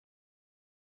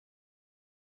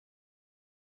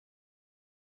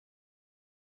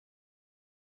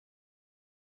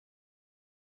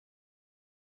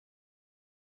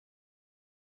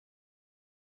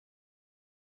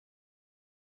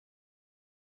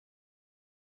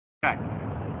Okay.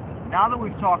 Now that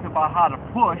we've talked about how to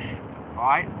push, all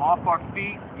right, off our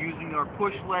feet, using our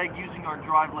push leg, using our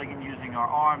drive leg, and using our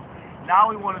arms, now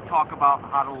we want to talk about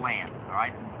how to land, all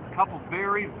right? A couple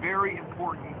very, very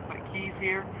important keys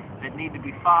here that need to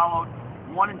be followed.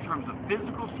 One, in terms of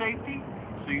physical safety,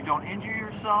 so you don't injure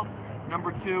yourself.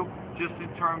 Number two, just in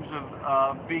terms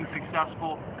of being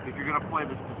successful if you're going to play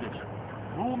this position.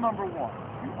 Rule number one,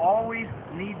 you always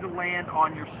need to land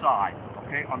on your side.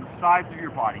 Okay, on the sides of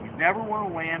your body. You never want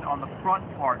to land on the front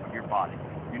part of your body.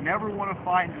 You never want to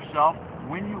find yourself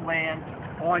when you land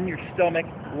on your stomach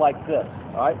like this.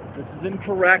 All right, this is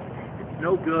incorrect. It's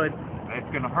no good.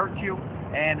 It's going to hurt you,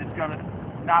 and it's going to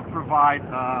not provide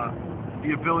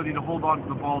the ability to hold on to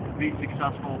the ball, to be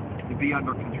successful, to be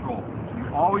under control.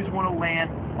 You always want to land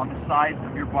on the sides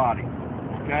of your body.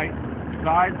 Okay,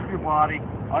 sides of your body,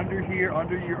 under here,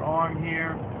 under your arm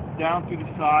here, down through the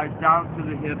sides, down to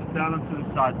the hips, down into the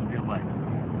sides of your legs.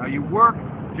 Now you work,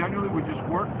 generally we just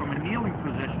work from a kneeling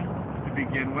position to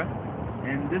begin with,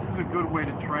 and this is a good way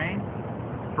to train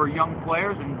for young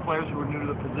players and players who are new to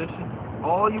the position.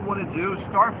 All you want to do is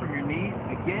start from your knees.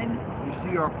 Again, you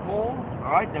see our pole,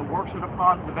 all right, that works at a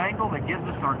positive angle, that gives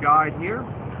us our guide here,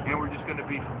 and we're just going to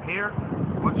be from here.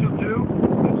 What you'll do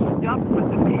is step with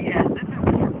the knee as if it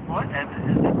was your foot, as it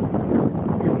is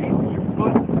your knee with your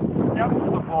foot. Step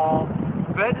with the ball,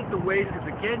 bend at the waist,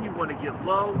 because again you want to get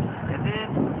low, and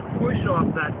then push off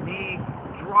that knee,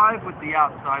 drive with the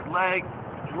outside leg,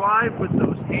 drive with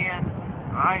those hands,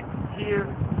 alright, here,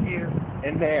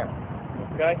 and there,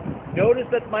 okay? Notice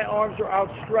that my arms are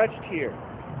outstretched here,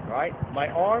 alright? My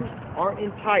arms aren't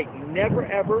in tight. You never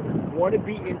ever want to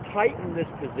be in tight in this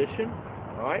position,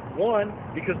 alright? One,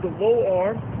 because the low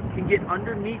arm can get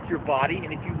underneath your body,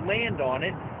 and if you land on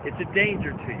it, it's a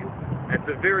danger to you. At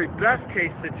the very best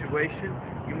case situation,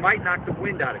 you might knock the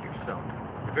wind out of yourself.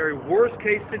 The very worst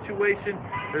case situation,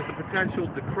 there's the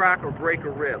potential to crack or break a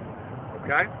rib.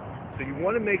 Okay? So you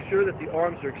want to make sure that the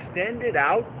arms are extended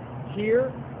out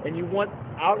here, and you want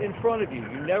out in front of you.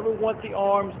 You never want the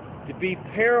arms to be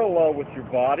parallel with your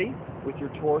body, with your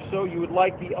torso. You would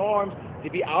like the arms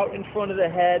to be out in front of the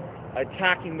head,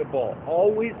 attacking the ball.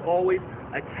 Always, always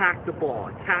attack the ball.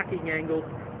 Attacking angles,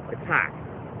 attack.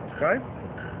 Okay?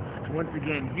 Once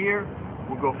again, here,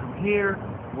 we'll go from here,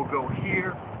 we'll go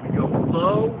here, we go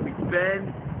low, we bend,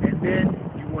 and then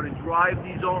you want to drive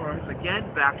these arms, again,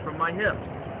 back from my hips.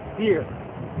 Here,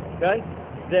 okay?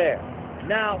 There.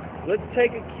 Now, let's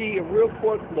take a real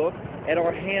quick look at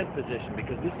our hand position,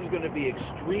 because this is going to be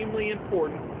extremely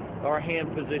important, our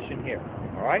hand position here,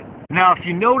 all right? Now, if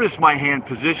you notice my hand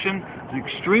position, it's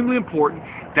extremely important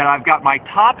that I've got my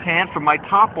top hand from my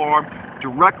top arm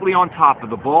directly on top of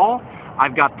the ball.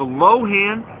 I've got the low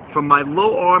hand from my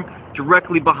low arm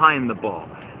directly behind the ball.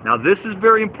 Now this is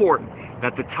very important,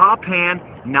 that the top hand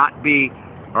not be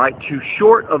too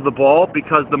short of the ball,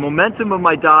 because the momentum of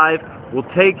my dive will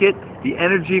take it, the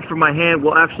energy from my hand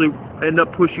will actually end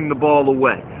up pushing the ball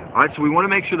away. Alright, so we want to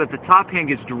make sure that the top hand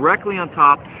gets directly on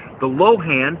top, the low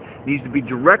hand needs to be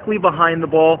directly behind the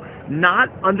ball, not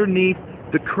underneath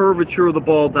the curvature of the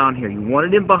ball down here. You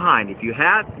want it in behind. If you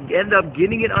end up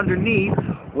getting it underneath,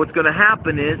 what's going to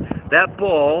happen is that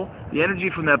ball, the energy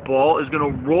from that ball, is going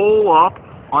to roll up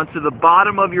onto the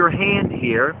bottom of your hand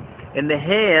here, and the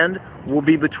hand will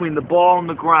be between the ball and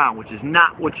the ground, which is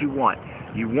not what you want.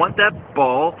 You want that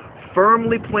ball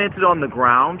firmly planted on the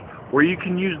ground, where you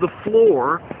can use the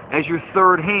floor as your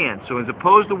third hand. So as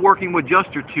opposed to working with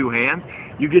just your two hands,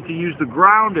 you get to use the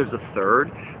ground as a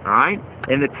third, all right?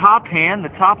 And the top hand,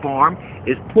 the top arm,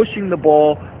 is pushing the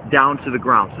ball down to the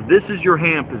ground. So this is your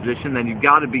hand position, then you've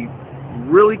got to be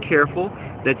really careful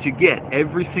that you get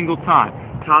every single time.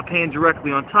 Top hand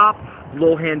directly on top,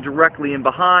 low hand directly in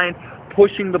behind,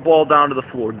 pushing the ball down to the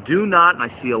floor. Do not, and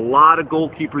I see a lot of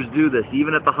goalkeepers do this,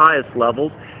 even at the highest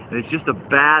levels, and it's just a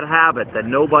bad habit that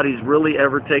nobody's really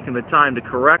ever taken the time to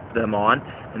correct them on,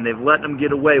 and they've let them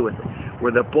get away with it,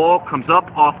 where the ball comes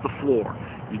up off the floor.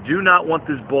 You do not want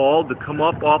this ball to come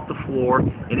up off the floor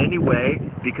in any way,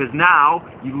 because now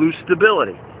you lose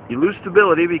stability. You lose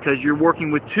stability because you're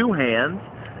working with two hands,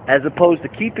 as opposed to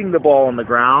keeping the ball on the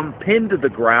ground, pinned to the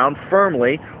ground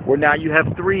firmly, where now you have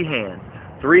three hands.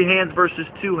 Three hands versus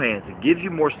two hands. It gives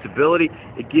you more stability.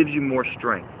 It gives you more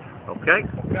strength. Okay?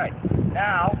 Okay.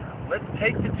 Now, let's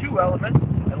take the two elements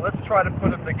and let's try to put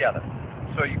them together.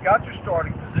 So you've got your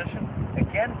starting position.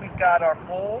 Again, we've got our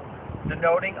pole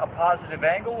denoting a positive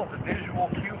angle. It's a visual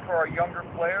cue for our younger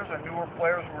players, our newer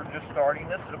players who are just starting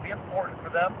this. It'll be important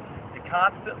for them to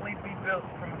constantly be built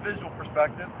from a visual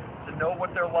perspective to know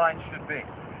what their line should be.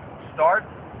 Start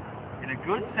in a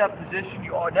good set position.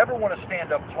 You never want to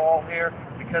stand up tall here,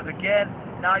 because because again,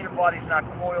 now your body's not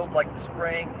coiled like the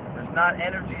spring. There's not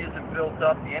energy isn't built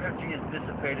up. The energy is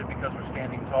dissipated because we're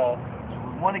standing tall. So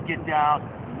we want to get down.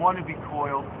 We want to be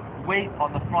coiled. Weight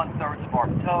on the front thirds of our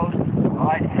toes.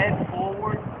 All right, head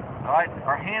forward. All right,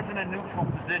 our hands in a neutral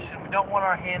position. We don't want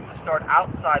our hands to start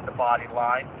outside the body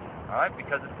line. All right,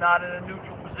 because it's not in a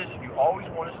neutral position. You always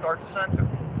want to start center.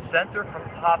 Center from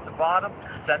top to bottom.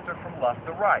 Center from left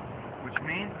to right. Which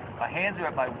means my hands are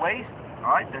at my waist.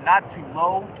 All right, they're not too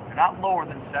low, they're not lower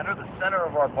than center. The center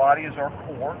of our body is our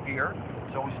core here.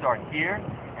 So we start here,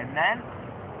 and then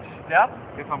step.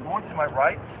 If I'm going to my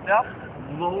right, step,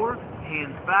 lower,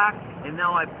 hands back, and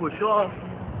now I push off,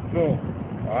 boom.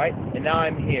 All right, and now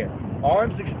I'm here.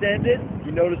 Arms extended.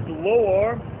 You notice the low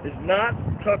arm is not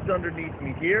tucked underneath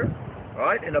me here. All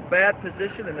right, in a bad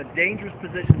position, in a dangerous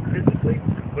position physically,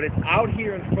 but it's out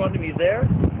here in front of me there.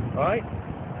 All right,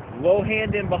 low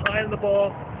hand in behind the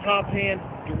ball. Top hand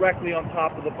directly on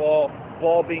top of the ball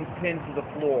being pinned to the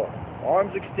floor.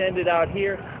 Arms extended out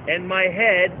here, and my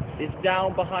head is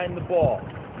down behind the ball.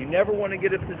 You never want to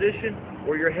get a position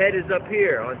where your head is up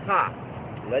here on top.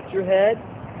 Let your head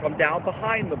come down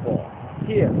behind the ball.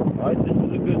 Here. All right, this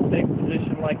is a good safe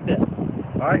position like this.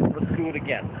 All right, let's do it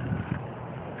again.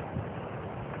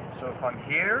 So if I'm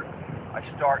here, I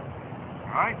start,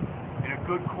 all right, in a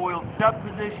good coiled step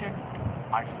position.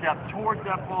 I step towards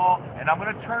that ball, and I'm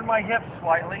going to turn my hips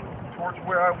slightly towards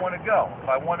where I want to go. If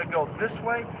I want to go this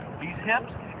way, these hips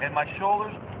and my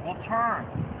shoulders will turn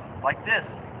like this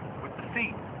with the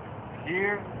feet.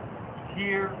 Here,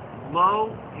 here,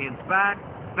 low, hands back,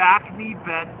 back knee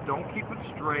bent, don't keep it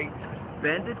straight.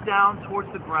 Bend it down towards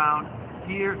the ground,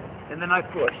 here, and then I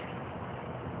push.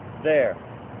 There,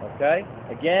 okay?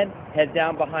 Again, head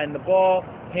down behind the ball,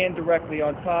 hand directly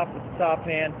on top with the top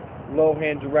hand, low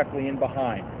hand directly in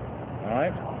behind.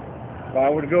 Alright? If I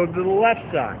were to go to the left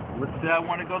side, let's say I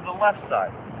want to go to the left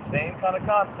side. Same kind of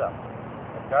concept.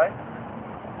 Okay?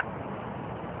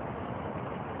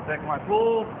 Take my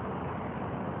pool,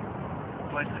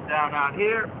 place it down out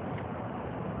here.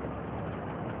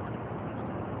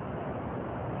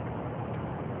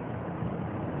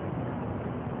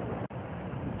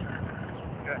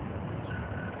 Okay.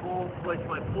 Pool, place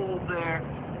my pool there.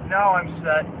 Now I'm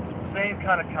set. Same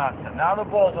kind of concept. Now the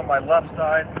ball's on my left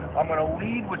side. I'm going to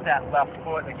lead with that left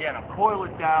foot. Again, I'll coil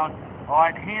it down. All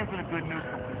right, hands in a good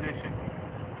neutral position.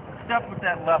 Step with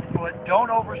that left foot.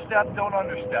 Don't overstep, don't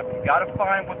understep. You got to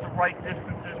find what the right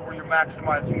distance is where you're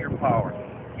maximizing your power.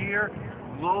 Here,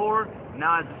 lower.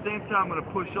 Now at the same time, I'm going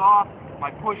to push off my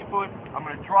push foot. I'm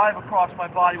going to drive across my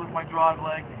body with my drive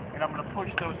leg, and I'm going to push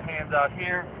those hands out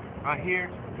here, here,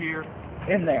 here,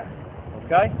 in there.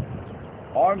 Okay?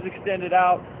 Arms extended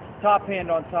out. Top hand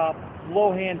on top,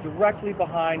 low hand directly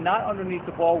behind, not underneath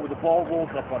the ball where the ball rolls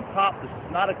up on top. This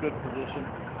is not a good position.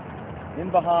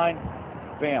 In behind,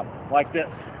 bam, like this.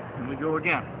 And we go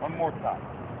again, one more time.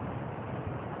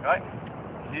 Okay?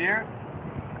 Here,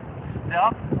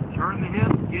 step, turn the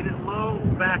hips, get it low,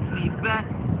 back knee bent,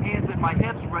 hands at my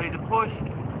hips, ready to push.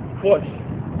 Push.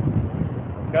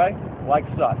 Okay? Like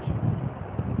such.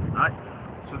 Alright?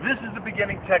 So this is the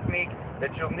beginning technique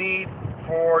that you'll need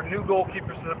for new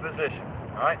goalkeepers in the position.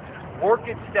 All right, work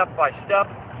it step by step,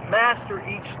 master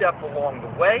each step along the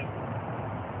way.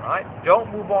 All right, don't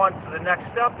move on to the next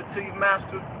step until you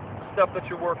master the step that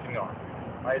you're working on.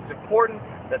 All right, it's important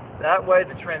that way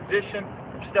the transition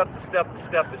from step to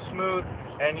step is smooth,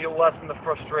 and you'll lessen the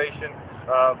frustration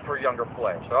for younger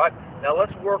players. All right, now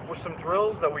let's work with some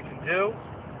drills that we can do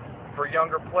for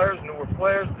younger players, newer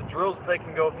players, the drills they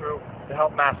can go through to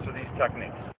help master these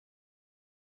techniques.